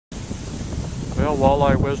Well,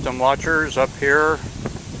 Walleye Wisdom Watchers up here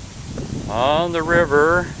on the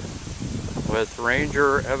river with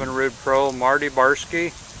Ranger Evinrude Pro Marty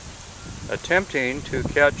Barsky attempting to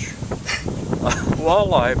catch a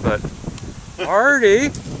walleye, but Marty,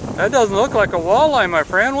 that doesn't look like a walleye, my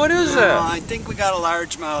friend. What is that? I think we got a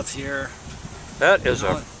largemouth here. That is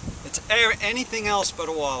it's anything else but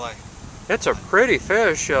a walleye. It's a pretty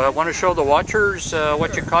fish. I want to show the watchers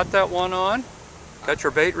what you caught that one on. Got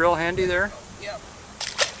your bait real handy there? Yep.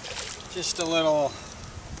 Just a little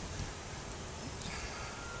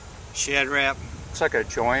Shad Rap. Looks like a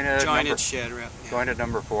jointed Shad Rap. Yeah. Jointed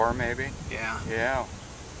number 4, maybe? Yeah. Yeah.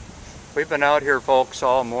 We've been out here, folks,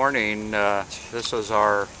 all morning. This is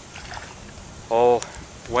our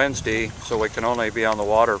Wednesday, so we can only be on the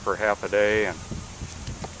water for half a day. And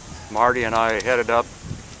Marty and I headed up,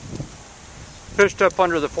 fished up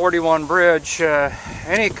under the 41 bridge.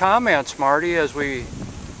 Any comments, Marty, as we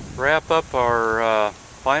wrap up our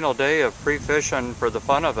final day of pre-fishing for the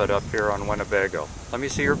fun of it up here on Winnebago? Let me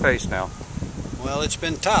see your face now. Well, it's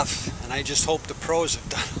been tough, and I just hope the pros have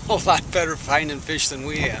done a whole lot better finding fish than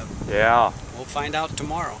we have. Yeah. We'll find out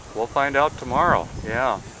tomorrow. We'll find out tomorrow,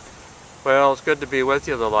 yeah. Well, it's good to be with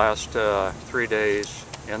you the last 3 days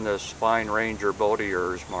in this fine Ranger boat of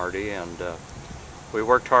yours, Marty, and we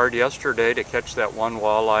worked hard yesterday to catch that one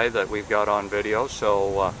walleye that we've got on video,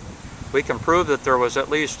 so we can prove that there was at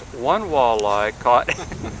least one walleye caught.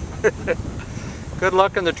 Good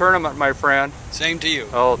luck in the tournament, my friend. Same to you.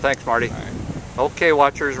 Oh, thanks, Marty. All right. Okay,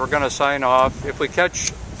 watchers, we're going to sign off. If we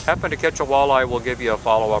happen to catch a walleye, we'll give you a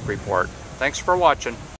follow-up report. Thanks for watching.